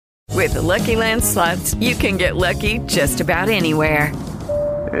With the Lucky Land Slots, you can get lucky just about anywhere.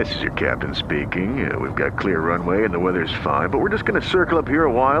 This is your captain speaking. We've got clear runway and the weather's fine, but we're just going to circle up here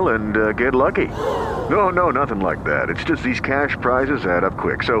a while and get lucky. No, nothing like that. It's just these cash prizes add up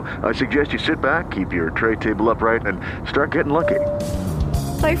quick. So I suggest you sit back, keep your tray table upright, and start getting lucky.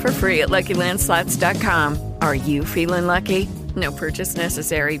 Play for free at LuckyLandSlots.com. Are you feeling lucky? No purchase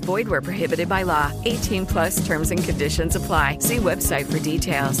necessary. Void where prohibited by law. 18 plus terms and conditions apply. See website for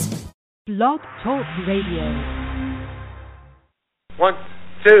details. Blog Talk Radio. 1,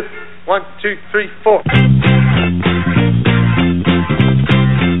 2, 1, 2, 3, 4.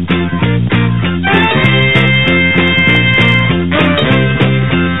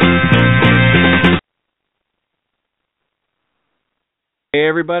 Hey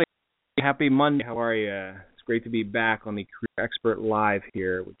everybody, happy Monday. How are you? It's great to be back on the Career Expert Live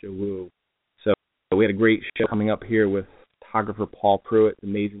here with Joe Wu. So we had a great show coming up here with photographer Paul Pruitt,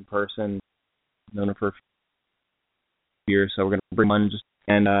 amazing person, known him for a few years. So we're going to bring him on just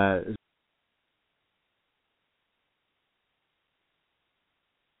and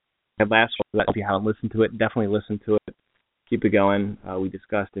last one. If you haven't listened to it, definitely listen to it. Keep it going. We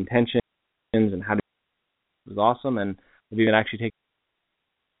discussed intentions and how to. It was awesome, and we can actually take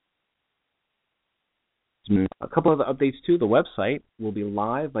a couple of the updates too. The website will be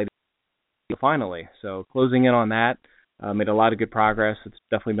live by finally. So closing in on that. Made a lot of good progress. It's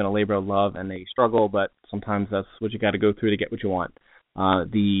definitely been a labor of love and a struggle, but sometimes that's what you got to go through to get what you want.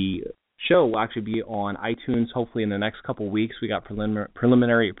 The show will actually be on iTunes hopefully in the next couple of weeks. We got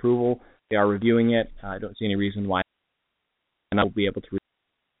preliminary approval. They are reviewing it. I don't see any reason why and I will be able to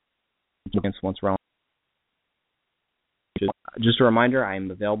review once we're on. Just a reminder, I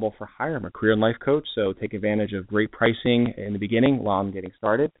am available for hire. I'm a career and life coach, so take advantage of great pricing in the beginning while I'm getting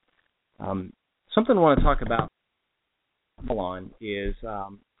started. Something I want to talk about on is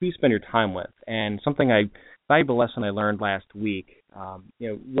who you spend your time with, and valuable lesson I learned last week.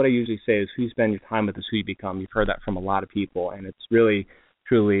 What I usually say is who you spend your time with is who you become. You've heard that from a lot of people, and it's really,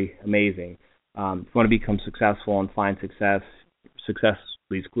 truly amazing. If you want to become successful and find success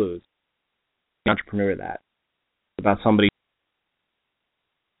leaves clues. An entrepreneur, that about something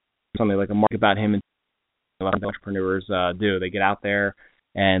like a market about him, and a lot of entrepreneurs do. They get out there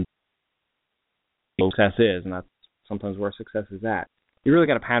and success is, and that's sometimes where success is at. You really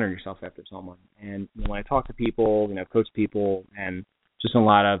got to pattern yourself after someone. And when I talk to people, coach people, and just in a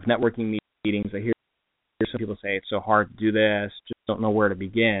lot of networking meetings, I hear some people say it's so hard to do this, just don't know where to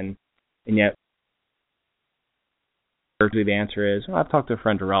begin. And yet, the answer is, I've talked to a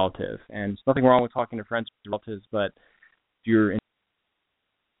friend or relative. And there's nothing wrong with talking to friends or relatives, but if you're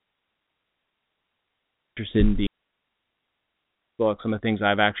interested in being book, some of the things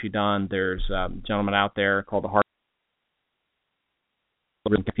I've actually done, there's a gentleman out there called the Heart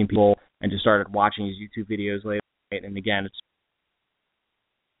 15 people, and just started watching his YouTube videos later. And again,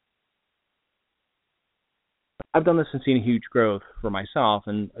 I've done this and seen a huge growth for myself.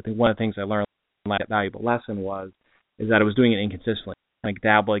 And I think one of the things I learned, that valuable lesson is that I was doing it inconsistently. Like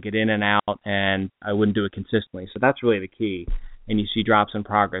dabble, get in and out, and I wouldn't do it consistently. So that's really the key. And you see drops in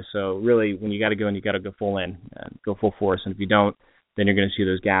progress. So really, when you got to go in, you got to go full in, and go full force. And if you don't, then you're going to see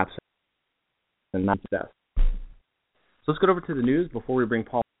those gaps and not success. So let's get over to the news before we bring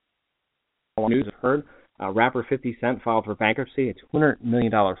Paul on. News I've heard. Rapper 50 Cent filed for bankruptcy. It's $200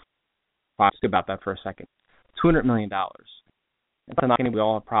 million. Think about that for a second. $200 million. It's not we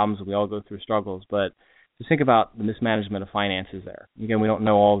all have problems. We all go through struggles. But just think about the mismanagement of finances there. Again, we don't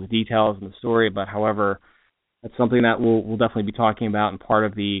know all the details in the story, but however, that's something that we'll definitely be talking about. And part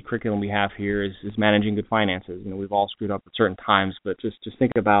of the curriculum we have here is managing good finances. We've all screwed up at certain times, but just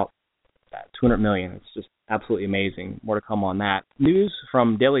think about that. $200 million. It's just absolutely amazing. More to come on that. News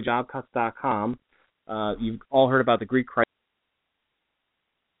from dailyjobcuts.com. You've all heard about the Greek crisis.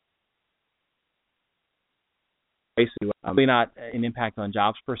 Basically, really not an impact on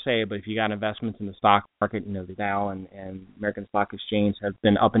jobs per se, but if you got investments in the stock market, the Dow and American Stock Exchange have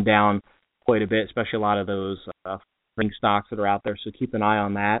been up and down quite a bit, especially a lot of those stocks that are out there. So keep an eye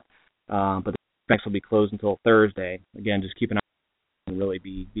on that. But the banks will be closed until Thursday. Again, just keep an eye and really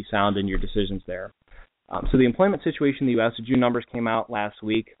be sound in your decisions there. So the employment situation in the U.S., the June numbers came out last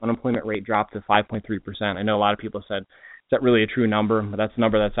week. Unemployment rate dropped to 5.3%. I know a lot of people said, is that really a true number? But that's a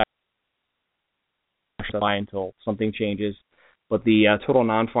number that's actually high until something changes. But the total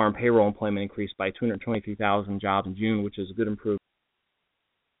non-farm payroll employment increased by 223,000 jobs in June, which is a good improvement.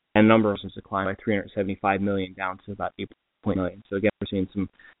 And number has declined by 375 million, down to about 8 million. So again, we're seeing some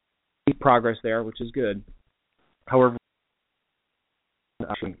progress there, which is good. However,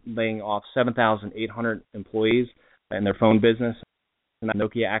 laying off 7,800 employees in their phone business, and that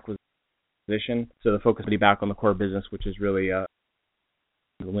Nokia acquisition position. So the focus will be back on the core business, which is really the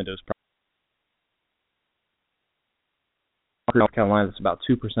Windows product. North Carolina, it's about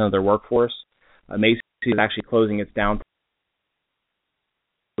 2% of their workforce. Macy's is actually closing its downtown.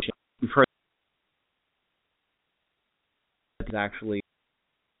 We've heard it's actually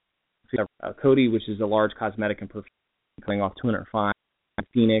Coty, which is a large cosmetic and perfume, coming off 205.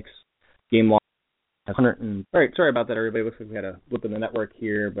 Phoenix, Game Law has 100. And, all right, sorry about that, everybody. Looks like we had a blip in the network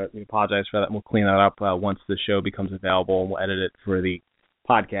here, but we apologize for that. And we'll clean that up once the show becomes available, and we'll edit it for the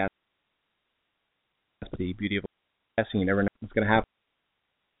podcast. That's the beauty of podcasting. You never know what's going to happen.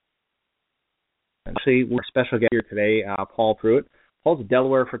 Actually, we're a special guest here today, Paul Pruitt. Paul's a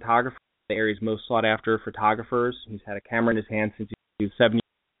Delaware photographer, the area's most sought-after photographers. He's had a camera in his hand since he was 7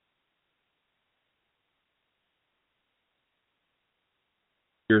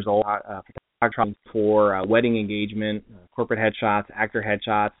 years old. Photography for wedding engagement, corporate headshots, actor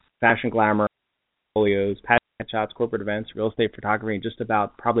headshots, fashion glamour, portfolios, pageant headshots, corporate events, real estate photography, and just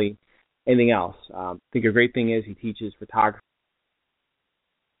about probably anything else. I think a great thing is he teaches photography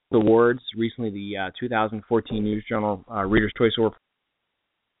awards. Recently, the 2014 News Journal Reader's Choice Award,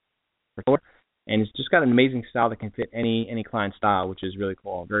 and he's just got an amazing style that can fit any client style, which is really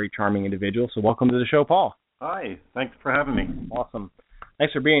cool. A very charming individual. So welcome to the show, Paul. Hi, thanks for having me. Awesome.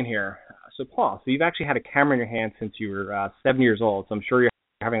 Thanks for being here. So Paul, you've actually had a camera in your hand since you were 7 years old. So I'm sure you're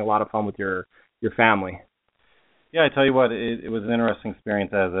having a lot of fun with your family. Yeah, I tell you what, it was an interesting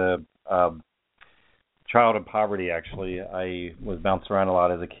experience as a child of poverty. Actually, I was bounced around a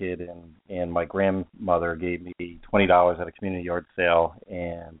lot as a kid, and my grandmother gave me $20 at a community yard sale,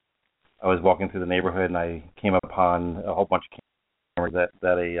 and I was walking through the neighborhood, and I came upon a whole bunch of cameras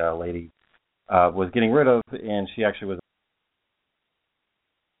that a lady was getting rid of, and she actually was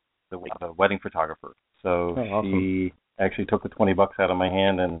a wedding photographer. So awesome. She actually took the $20 out of my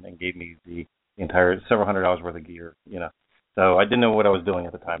hand and gave me the entire several $100s worth of gear. So I didn't know what I was doing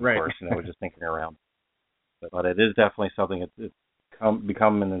at the time. Right. Of course, I was just thinking around. But it is definitely something it's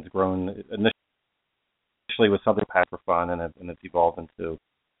become and it's grown. Initially was something I had for fun, and it's evolved into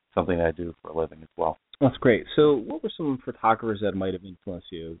something that I do for a living as well. That's great. So what were some photographers that might have influenced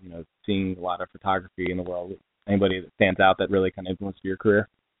you, seeing a lot of photography in the world? Anybody that stands out that really kind of influenced your career?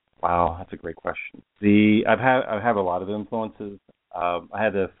 Wow, that's a great question. I've had a lot of influences. I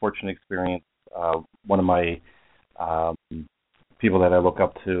had the fortunate experience. One of my people that I look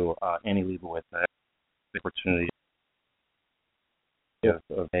up to, Annie Leibovitz, I had the opportunity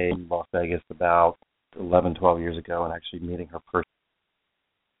of in Las Vegas about 11, 12 years ago, and actually meeting her personally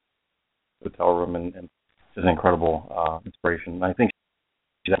in the hotel room, and it's an incredible inspiration. And I think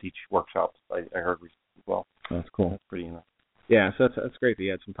she teach workshops. I heard recently as well. That's cool. That's pretty interesting. Yeah, so that's great that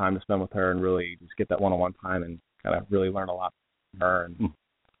you had some time to spend with her and really just get that one-on-one time and kind of really learn a lot from her. And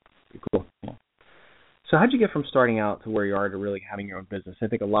pretty cool. Yeah. So how'd you get from starting out to where you are to really having your own business? I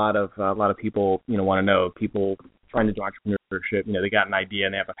think a lot of people want to know, people trying to do entrepreneurship, they got an idea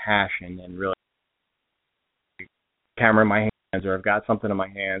and they have a passion and really camera in my hands, or I've got something in my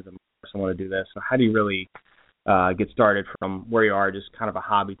hands and I want to do this. So how do you really get started from where you are, just kind of a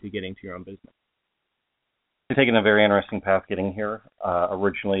hobby, to getting to your own business? I've taken a very interesting path getting here.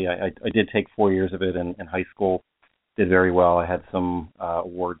 Originally, I did take 4 years of it in high school. Did very well. I had some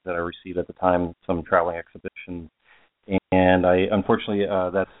awards that I received at the time, some traveling exhibitions. And I, unfortunately,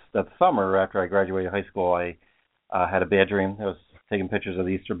 that summer after I graduated high school, I had a bad dream. I was taking pictures of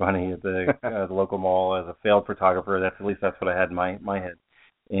the Easter Bunny at the local mall as a failed photographer. At least that's what I had in my head.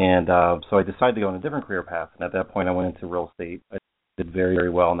 And so I decided to go on a different career path. And at that point, I went into real estate. I did very, very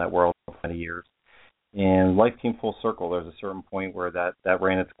well in that world for many years. And life came full circle. There was a certain point where that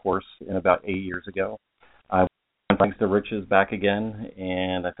ran its course in about 8 years ago. I went to riches back again,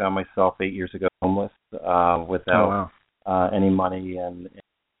 and I found myself 8 years ago homeless without any money, and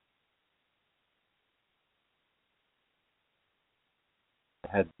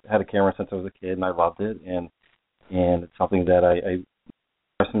had a camera since I was a kid, and I loved it, and it's something that I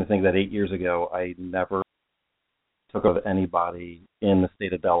personally think that 8 years ago I never took of anybody in the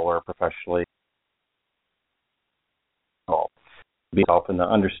state of Delaware professionally and to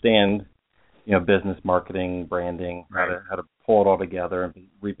understand, business, marketing, branding, right, how to pull it all together and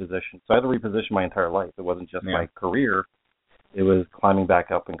reposition. So I had to reposition my entire life. It wasn't just my career; it was climbing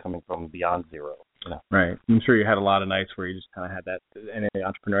back up and coming from beyond zero. Right. I'm sure you had a lot of nights where you just kind of had that, and any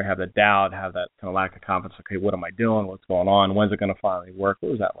entrepreneur have that doubt, have that kind of lack of confidence. Okay, what am I doing? What's going on? When's it going to finally work?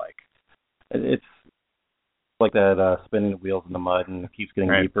 What was that like? It's like that spinning the wheels in the mud, and it keeps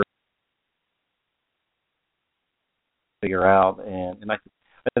getting deeper. Figure out, and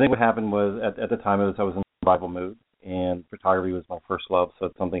I think what happened was at the time I was in survival mood, and photography was my first love, so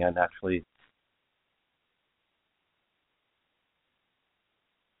it's something I naturally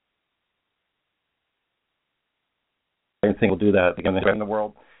I think we'll do that again in the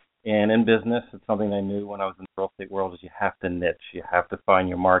world. And in business, it's something I knew when I was in the real estate world, is you have to niche. You have to find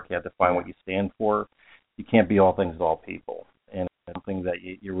your mark. You have to find what you stand for. You can't be all things to all people. And it's something that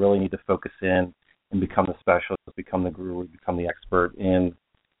you really need to focus in and become the specialist, become the guru, become the expert in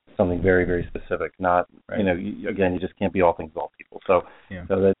something very, very specific. Not, you just can't be all things to all people. So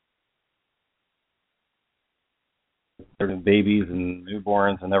that babies and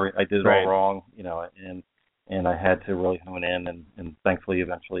newborns and I did it all wrong, and I had to really hone in, and thankfully,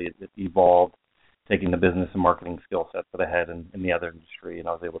 eventually, it evolved, taking the business and marketing skill sets that I had in the other industry, and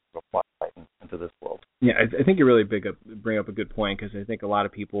I was able to apply it into this world. Yeah, I think you really bring up a good point, because I think a lot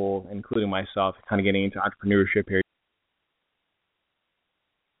of people, including myself, kind of getting into entrepreneurship here,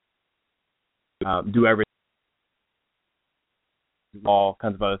 do everything, all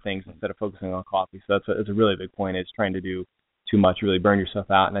kinds of other things instead of focusing on coffee. So that's a really big point. It's trying to do too much, really burn yourself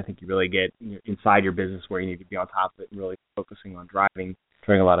out, and I think you really get inside your business where you need to be on top of it and really focusing on driving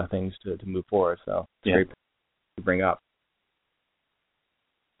a lot of things to move forward. So it's great to bring up.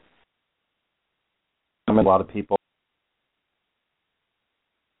 I mean, a lot of people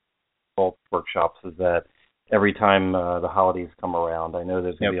workshops is that every time the holidays come around, I know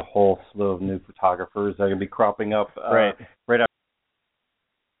there's going to be a whole slew of new photographers that are going to be cropping up right after.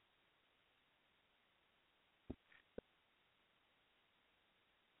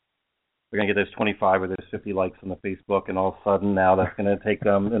 We're going to get those 25 or those 50 likes on the Facebook, and all of a sudden now that's going to take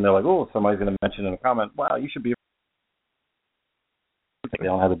them, and they're like, oh, somebody's going to mention in a comment, wow, you should be. They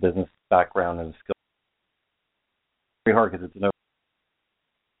don't have the business background and skill. It's very hard because it's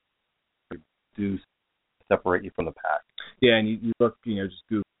do separate you from the pack. Yeah, and you look, just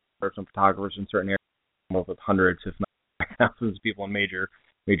Google some photographers in certain areas with hundreds, if not thousands of people in major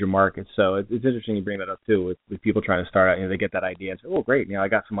markets. So it's interesting you bring that up too with people trying to start out. They get that idea and say, oh, great, I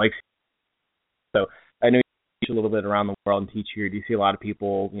got some likes. So I know you teach a little bit around the world and teach here. Do you see a lot of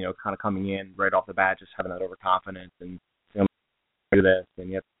people, kind of coming in right off the bat, just having that overconfidence and do this, and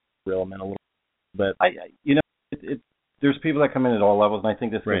you have to reel them in a little bit? There's people that come in at all levels, and I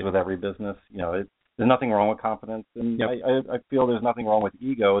think this goes with every business. There's nothing wrong with confidence, and I feel there's nothing wrong with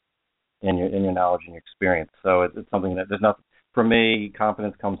ego in your knowledge and your experience. So it's something that there's nothing. For me,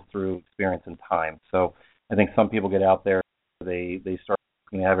 confidence comes through experience and time. So I think some people get out there, they start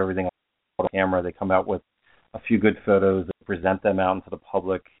have everything on camera. They come out with a few good photos, they present them out into the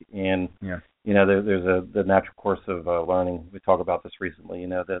public, and there's the natural course of learning. We talked about this recently.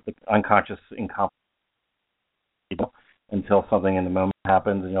 The unconscious incompetence until something in the moment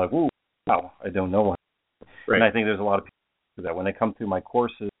happens, and you're like, "Ooh, wow, I don't know." Right. And I think there's a lot of people who do that when they come through my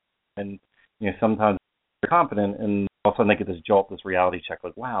courses, and sometimes they're competent, and all of a sudden they get this jolt, this reality check,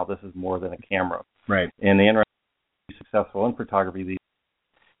 like, "Wow, this is more than a camera." Right. And the interesting to be successful in photography,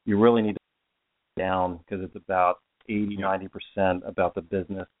 you really need to put it down, because it's about 80-90% about the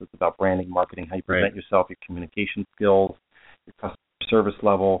business. It's about branding, marketing, how you present yourself, your communication skills, your customer service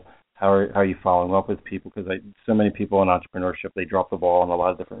level. How are you following up with people? Because so many people in entrepreneurship, they drop the ball in a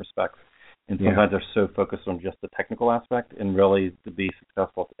lot of different respects. And sometimes they're so focused on just the technical aspect, and really to be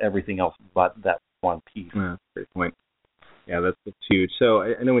successful at everything else but that one piece. Yeah, great point. Yeah, that's huge. So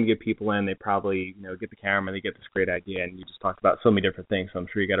I know when you get people in, they probably get the camera, they get this great idea, and you just talked about so many different things. So I'm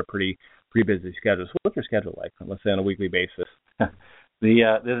sure you got a pretty busy schedule. So what's your schedule like, let's say on a weekly basis?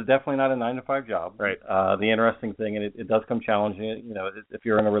 This is definitely not a 9-to-5 job. Right. The interesting thing, and it does come challenging. If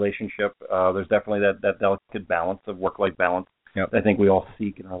you're in a relationship, there's definitely that delicate balance of work-life balance that I think we all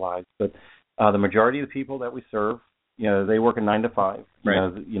seek in our lives. But the majority of the people that we serve, they work a 9-to-5.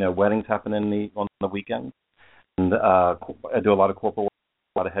 Right. Weddings happen on the weekends, and I do a lot of corporate work,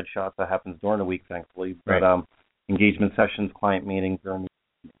 a lot of headshots that happens during the week, thankfully. But engagement sessions, client meetings,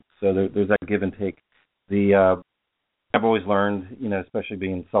 so there's that give and take. I've always learned, especially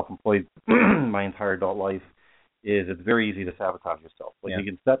being self-employed my entire adult life, is it's very easy to sabotage yourself. Like you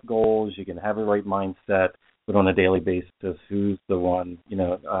can set goals, you can have the right mindset, but on a daily basis, who's the one,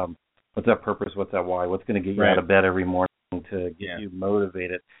 what's that purpose, what's that why, what's going to get you out of bed every morning to get you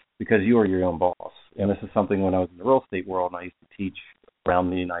motivated, because you are your own boss. And this is something when I was in the real estate world, and I used to teach around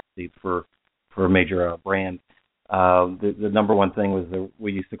the United States for a major brand. The number one thing was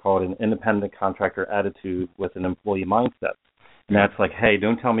we used to call it an independent contractor attitude with an employee mindset. And that's like, hey,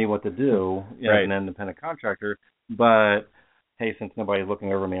 don't tell me what to do as an independent contractor, but hey, since nobody's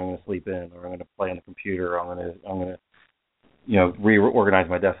looking over me, I'm going to sleep in, or I'm going to play on the computer, or I'm going to reorganize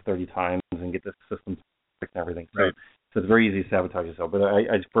my desk 30 times and get this system fixed and everything. So it's very easy to sabotage yourself. But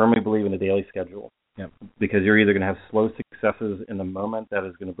I firmly believe in a daily schedule, because you're either going to have slow successes in the moment that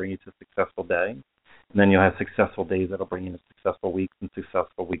is going to bring you to a successful day, And then you'll have successful days that'll bring you into successful weeks, and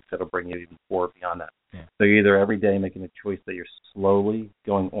successful weeks that'll bring you even forward beyond that. Yeah. So you're either every day making a choice that you're slowly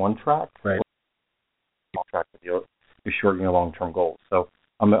going on track, right, or off track with you're shortening your long-term goals. So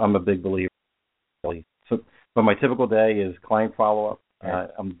I'm a big believer. So, but my typical day is client follow-up. Right.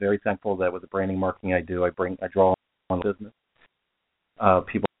 I'm very thankful that with the branding marketing I do, I draw on business.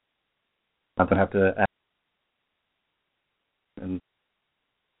 People don't have to ask and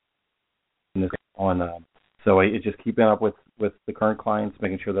on. So I just keeping up with the current clients,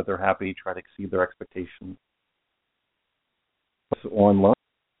 making sure that they're happy, try to exceed their expectations. On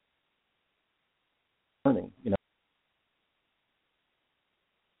learning,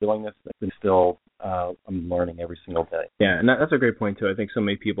 doing this, and still I'm learning every single day. Yeah, and that's a great point too. I think so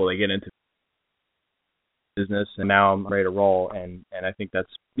many people, they get into business, and now I'm ready to roll, and I think that's,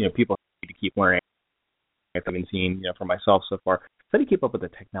 people need to keep learning. I've been seeing, for myself so far. How do you keep up with the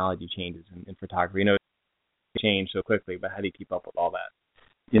technology changes in photography? It change so quickly, but how do you keep up with all that?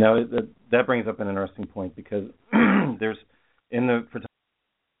 That brings up an interesting point, because there's, in the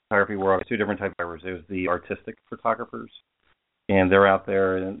photography world, two different types of photographers. There's the artistic photographers, and they're out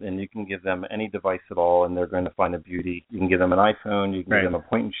there, and you can give them any device at all, and they're going to find a beauty. You can give them an iPhone, you can give them a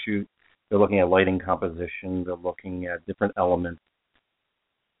point and shoot. They're looking at lighting composition, they're looking at different elements.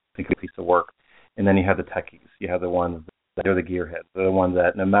 Think a piece of work. And then you have the techies. You have the ones that are the gearheads. They're the ones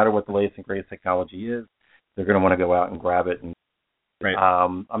that, no matter what the latest and greatest technology is, they're going to want to go out and grab it. And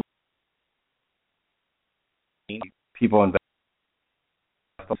I'm people invest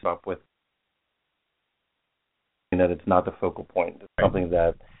up with that it's not the focal point. It's something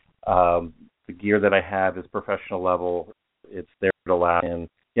that the gear that I have is professional level. It's there to last. And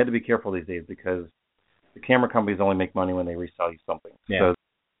you have to be careful these days, because the camera companies only make money when they resell you something. Yeah. So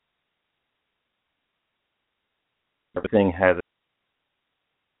everything has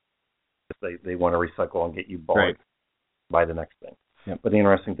they want to recycle and get you bought by the next thing. Yep. But the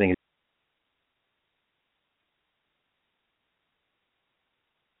interesting thing is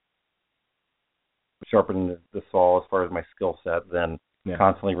sharpening the saw as far as my skill set, then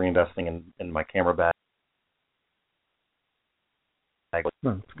constantly reinvesting in my camera bag. That's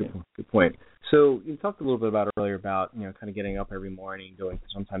a good point. So you talked a little bit about earlier about, kind of getting up every morning, going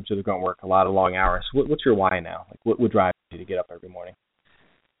sometimes to the work, a lot of long hours. What's your why now? Like, what would drive you to get up every morning?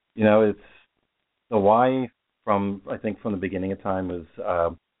 It's the why from the beginning of time is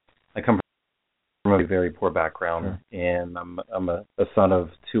I come from a very poor background, and I'm a son of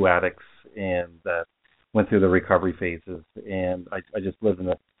two addicts, and that went through the recovery phases, and I just lived in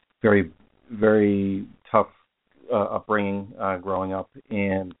a very, very tough upbringing growing up,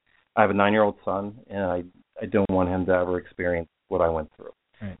 and I have a 9-year-old son, and I don't want him to ever experience what I went through.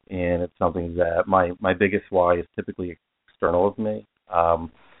 Right. And it's something that my biggest why is typically external of me.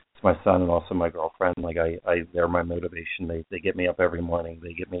 It's my son and also my girlfriend. Like they're my motivation. They get me up every morning.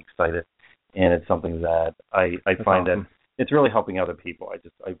 They get me excited, and it's something that I find awesome. that it's really helping other people.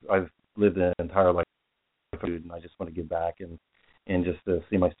 I've lived an entire life of food, and I just want to give back and just to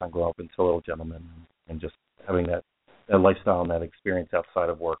see my son grow up into a little gentleman, and just having that lifestyle and that experience outside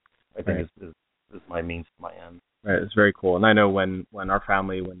of work, I think is my means to my end. Right, it's very cool. And I know when our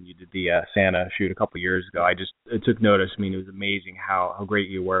family, when you did the Santa shoot a couple of years ago, it took notice. I mean, it was amazing how great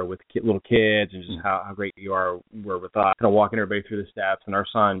you were with little kids, and just how great you were with us. Kind of walking everybody through the steps, and our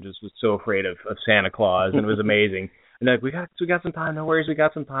son just was so afraid of Santa Claus, and it was amazing. And like, we got some time, no worries, we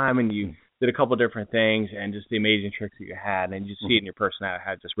got some time, and you did a couple of different things, and just the amazing tricks that you had, and you see it in your personality,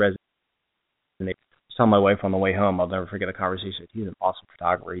 how it just resonated. I was telling my wife on the way home, I'll never forget a conversation. He's an awesome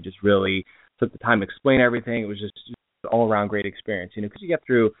photographer. He just really took the time to explain everything. It was just all around great experience, because you get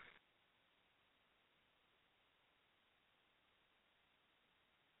through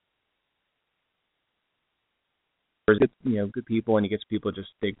good people, and you get people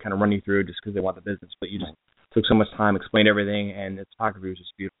they kind of run you through just because they want the business, but you just took so much time, explained everything, and the photography was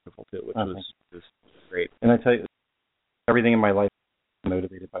just beautiful too, which was great. And I tell you, everything in my life is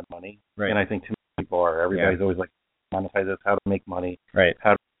motivated by money, and I think too many people are. Everybody's always like, monetize this, how to make money,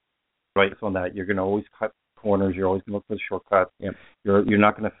 how to write on that. You're going to always cut corners. You're always going to look for the shortcuts. Yep. You're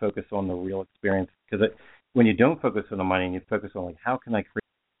not going to focus on the real experience, because when you don't focus on the money and you focus on, like, how can I create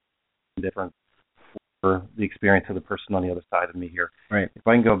something different for the experience of the person on the other side of me here. Right. If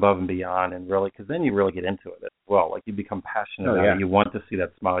I can go above and beyond, and really, because then you really get into it as well. Like, you become passionate about it. You want to see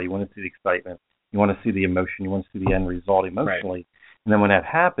that smile. You want to see the excitement. You want to see the emotion. You want to see the end result emotionally. Right. And then when that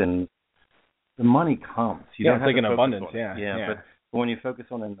happens, the money comes. You don't have it's like an abundance. But when you focus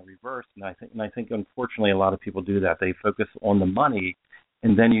on it in the reverse, and I think unfortunately a lot of people do that. They focus on the money,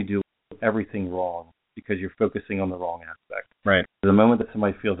 and then you do everything wrong because you're focusing on the wrong aspect. Right. The moment that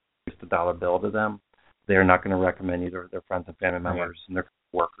somebody feels it's just a dollar bill to them, they're not going to recommend you to their friends and family members and their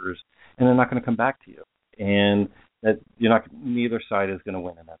workers, and they're not going to come back to you. And that neither side is going to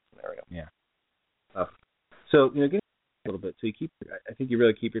win in that scenario. Yeah. So, getting a little bit. So I think you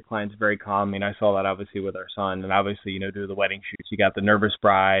really keep your clients very calm. I mean, I saw that obviously with our son, and obviously, do the wedding shoots. You got the nervous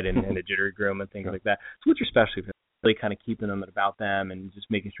bride and the jittery groom and things like that. So what's your specialty for really kind of keeping them about them and just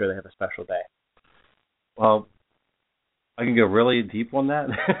making sure they have a special day? Well, I can go really deep on that.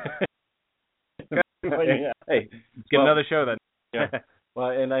 Hey, let's get another show then. Yeah. Well,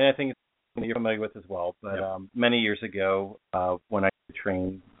 and I think you're familiar with as well. But many years ago, when I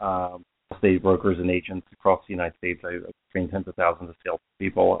trained estate brokers and agents across the United States, I trained tens of thousands of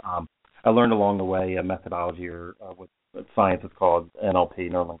salespeople. I learned along the way a methodology, or what science is called NLP,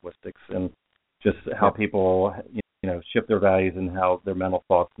 neurolinguistics, and just how people shift their values and how their mental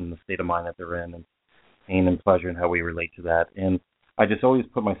thoughts and the state of mind that they're in, and pain and pleasure, and how we relate to that. And I just always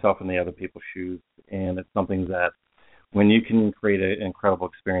put myself in the other people's shoes, and it's something that when you can create an incredible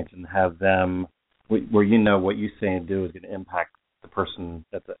experience and have them where what you say and do is going to impact the person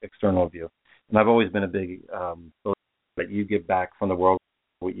that's external of you. And I've always been a big believer that you give back from the world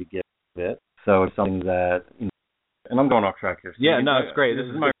what you give it. So it's something that, and I'm going off track here. So it's great. This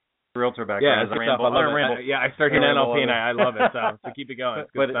is my realtor background. Yeah, I love it. I started in NLP and I love it. So keep it going.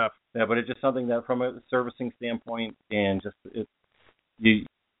 It's good stuff. But it's just something that from a servicing standpoint, and just you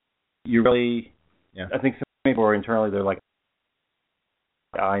really, I think some people internally, they're like,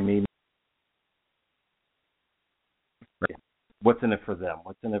 what's in it for them?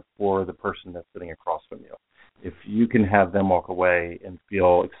 What's in it for the person that's sitting across from you? If you can have them walk away and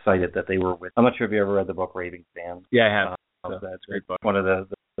feel excited that they were with. I'm not sure if you ever read the book Raving Fans. Yeah, I have. That's a great book. One of the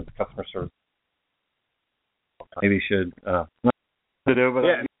customer service. Maybe you should. I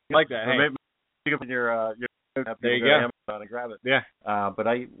like that. Hey. Maybe you can put your there you go. Amazon and grab it. Yeah. But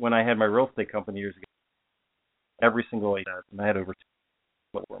when I had my real estate company years ago, every single agent, and I had over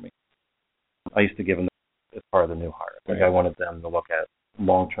 2 for me, I used to give them as part of the new hire. Like I wanted them to look at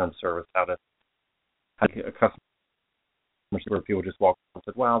long-term service, how a customer where people just walk up and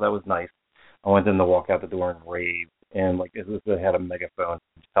said, "Wow, that was nice." I wanted them to walk out the door and rave, and like as if they had a megaphone,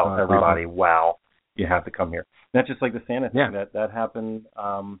 tell everybody, "Wow, you have to come here." And that's just like the Santa thing. That happened.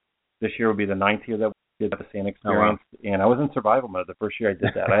 This year would be the 9th year that we did the Santa experience, and I was in survival mode the first year I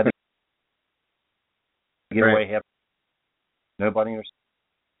did that. I had to give away half. Nobody understood.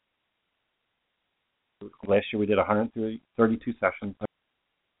 Last year we did 132 sessions,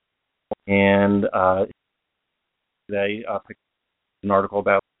 and today I picked an article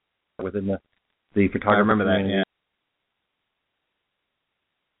about within the photography. I remember that. Yeah.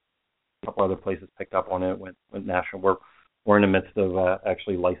 A couple other places picked up on it. Went national. We're in the midst of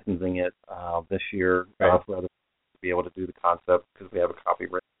actually licensing it this year for others to be able to do the concept because we have a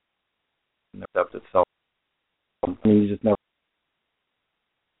copyright in the concept itself. You just never.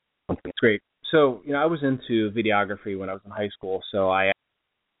 It's great. So, I was into videography when I was in high school. So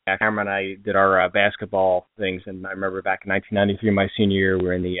Cameron and I did our basketball things, and I remember back in 1993, my senior year, we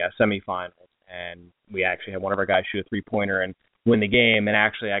were in the semifinals, and we actually had one of our guys shoot a three-pointer and win the game. And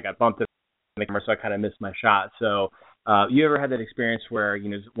actually, I got bumped in the camera, so I kind of missed my shot. So, you ever had that experience where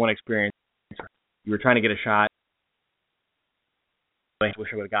one experience you were trying to get a shot, I wish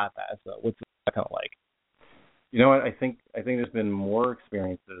I would have got that. So, what's that kind of like? You know what? I think there's been more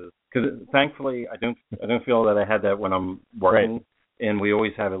experiences because thankfully I don't feel that I had that when I'm working, and we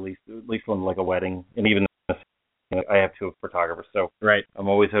always have at least one like a wedding, and even I have 2 photographers, so I'm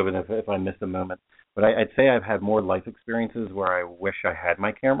always hoping if I miss a moment. But I'd say I've had more life experiences where I wish I had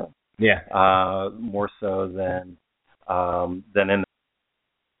my camera. Yeah. More so than in.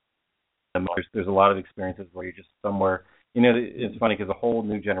 There's a lot of experiences where you're just somewhere. It's funny because the whole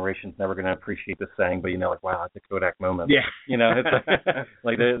new generation's never going to appreciate this saying, but like, wow, it's a Kodak moment. Yeah. It's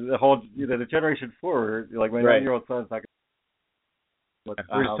like the whole the generation forward, like my 9-year-old son's not. We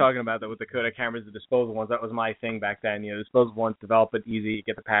were just talking about that with the Kodak cameras, the disposable ones. That was my thing back then. Disposable ones, develop it easy, you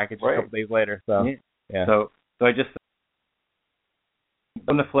get the package a couple days later. So yeah. So I just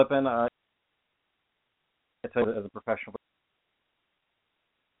on the flip end, I tell you as a professional,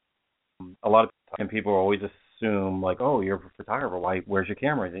 a lot of people always assume like, oh, you're a photographer. Where's your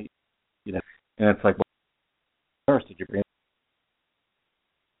camera? And it's like, well, first, did you bring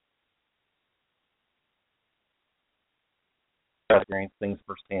experience things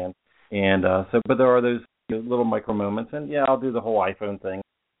firsthand? And but there are those little micro moments, and I'll do the whole iPhone thing,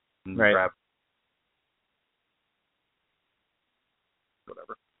 and grab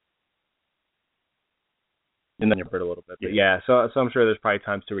whatever, and then you hurt a little bit. But so I'm sure there's probably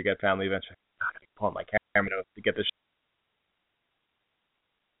times too we get family events. I gotta pull out my camera to get this.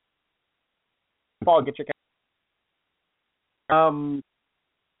 Paul, get your kind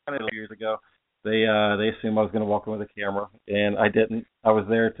of years ago. They assumed I was going to walk in with a camera, and I didn't. I was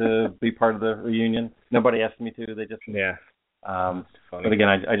there to be part of the reunion. Nobody asked me to. They just But again,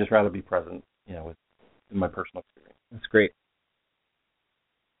 I just rather be present, in my personal experience. That's great.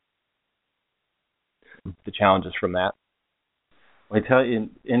 The challenges from that. Well, I tell you,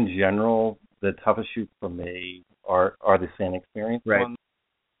 in general, the toughest shoots for me are the Santa experience ones.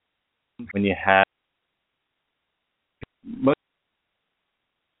 When you have most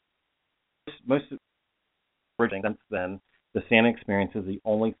since then, the Santa experience is the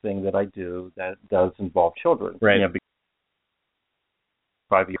only thing that I do that does involve children. Right. Because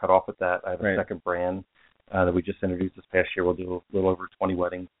 5 years cut off at that. I have a second brand that we just introduced this past year. We'll do a little over 20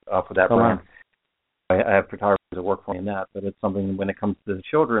 weddings for that brand. Wow. I have photographers that work for me in that, but it's something when it comes to the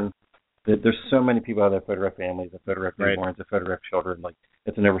children, that there's so many people out there that photograph families, that photograph newborns, that photograph children. Like,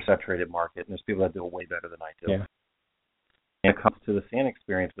 it's an oversaturated market, and there's people that do it way better than I do. Yeah. When it comes to the Santa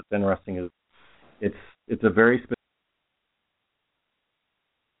experience, what's interesting is it's a very specific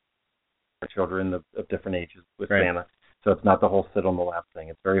children of different ages with Santa. So it's not the whole sit on the lap thing.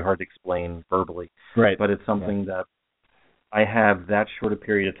 It's very hard to explain verbally. Right. But it's something that I have that short a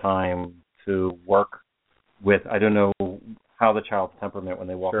period of time to work with. I don't know how the child's temperament when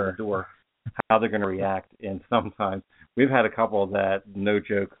they walk in the door, how they're going to react. And sometimes we've had a couple that, no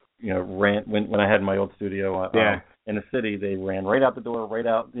joke, ran when I had my old studio in the city. They ran right out the door, right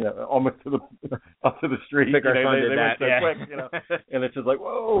out, almost to the up to the street. I think our son did that. Went so quick, and it's just like,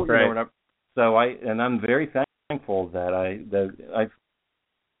 whoa. So I'm very thankful that I.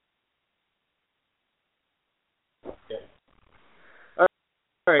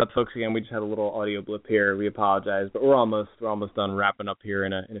 All right, folks. Again, we just had a little audio blip here. We apologize, but we're almost done wrapping up here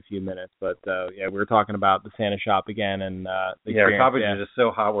in a few minutes. But we were talking about the Santa shop again, and our coverage is just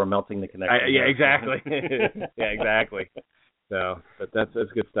so hot we're melting the connection. Exactly. Exactly. So, but that's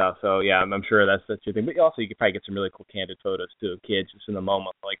good stuff. So I'm sure that's your thing. But also, you could probably get some really cool candid photos too of kids just in the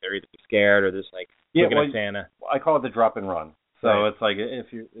moment, like they're either scared or just like looking at Santa. I call it the drop and run. So it's like if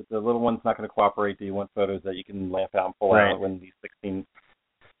the little one's not going to cooperate, do you want photos that you can laugh out and pull out when these 16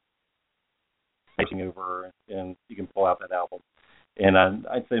 over, and you can pull out that album. And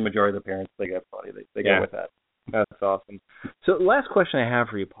I'd say the majority of the parents, they get funny. They go with that. That's awesome. So the last question I have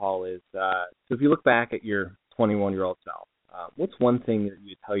for you, Paul, is so if you look back at your 21-year-old self, what's one thing that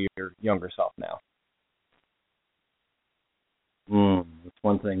you tell your younger self now? That's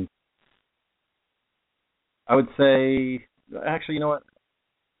one thing. I would say, actually, you know what?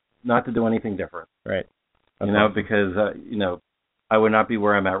 Not to do anything different. Right. Because I would not be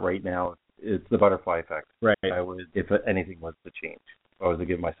where I'm at right now. It's the butterfly effect. Right. I would, if anything was to change, if I was to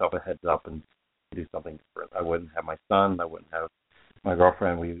give myself a heads up and do something different. I wouldn't have my son. I wouldn't have my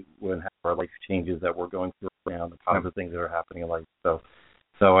girlfriend. We wouldn't have our life changes that we're going through right now, the positive things that are happening in life. So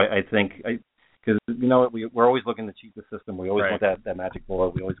I think, because we're always looking to cheat the system. We always want that magic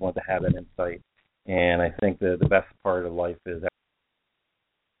bullet. We always want to have that insight. And I think the best part of life is.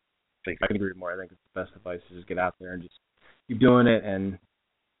 I can agree more. I think it's the best advice to just get out there and just keep doing it, and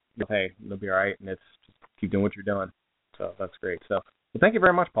hey, it'll be all right, and it's just keep doing what you're doing. So that's great. So well, thank you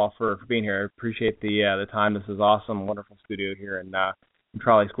very much, Paul, for being here. I appreciate the time. This is awesome, wonderful studio here in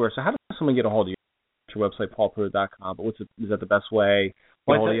Trolley Square. So how does someone get a hold of you? Your website, paulpruitt.com, but is that the best way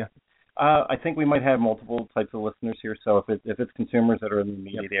to hold of you? I think we might have multiple types of listeners here. So if it's consumers that are in the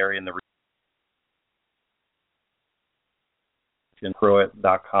immediate area in the region,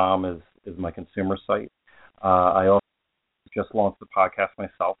 Pruitt.com is my consumer site. I also just launched the podcast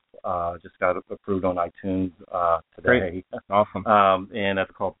myself. Just got approved on iTunes today. Great. Awesome. And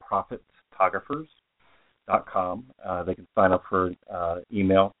that's called ProfitPhotographers.com. They can sign up for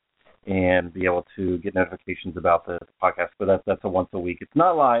email and be able to get notifications about the podcast. But that's a once a week. It's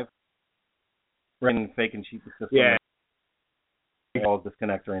not live. We're in fake and cheap the system. Yeah. All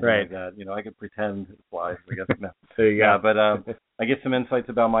disconnect or anything like that. I could pretend it's live. I guess no. There you go. But I get some insights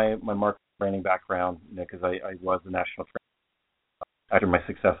about my marketing branding background, because I was a national trainer after my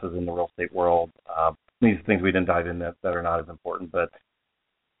successes in the real estate world. These things we didn't dive in that are not as important, but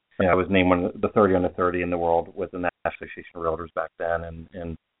I was named one of the 30 under 30 in the world with the National Association of Realtors back then,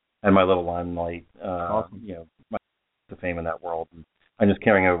 and my little limelight, awesome. My fame in that world. And I'm just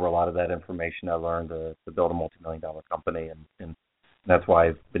carrying over a lot of that information I learned to build a multi-million-dollar company, and that's why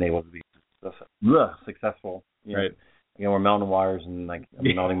I've been able to be successful. Right. We're melting wires, and I'm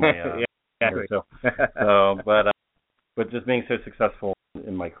melting my exactly. But just being so successful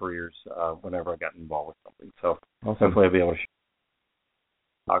in my careers whenever I got involved with something. So awesome. hopefully I'll be able to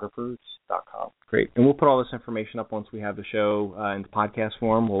photographers.com. Great. And we'll put all this information up once we have the show in the podcast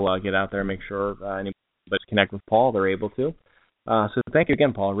form. We'll get out there and make sure anybody can connect with Paul, they're able to. So thank you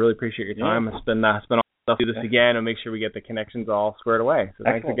again, Paul. I really appreciate your time. It's been awesome to do this again and make sure we get the connections all squared away. So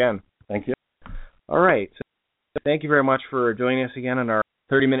thanks again. Thank you. All right. So thank you very much for joining us again on our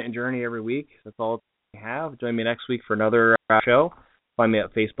 30-minute journey every week. That's all we have. Join me next week for another show. Find me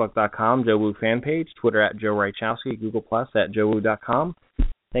at facebook.com, Joe Woo fan page, Twitter at Joe Rychowski, Google Plus at joewoo.com.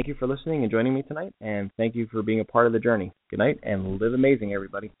 Thank you for listening and joining me tonight, and thank you for being a part of the journey. Good night, and live amazing,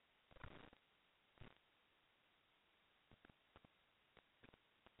 everybody.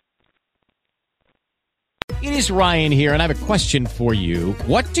 It is Ryan here, and I have a question for you.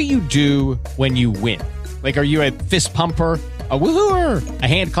 What do you do when you win? Like, are you a fist pumper, a woohooer, a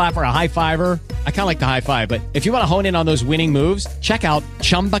hand clapper, a high fiver? I kind of like the high five, but if you want to hone in on those winning moves, check out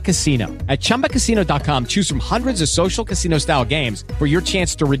Chumba Casino. At ChumbaCasino.com, choose from hundreds of social casino-style games for your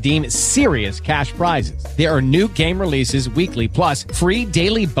chance to redeem serious cash prizes. There are new game releases weekly, plus free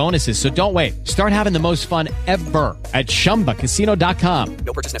daily bonuses, so don't wait. Start having the most fun ever at ChumbaCasino.com.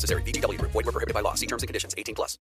 No purchase necessary. VGW. Void where prohibited by law. See terms and conditions. 18+.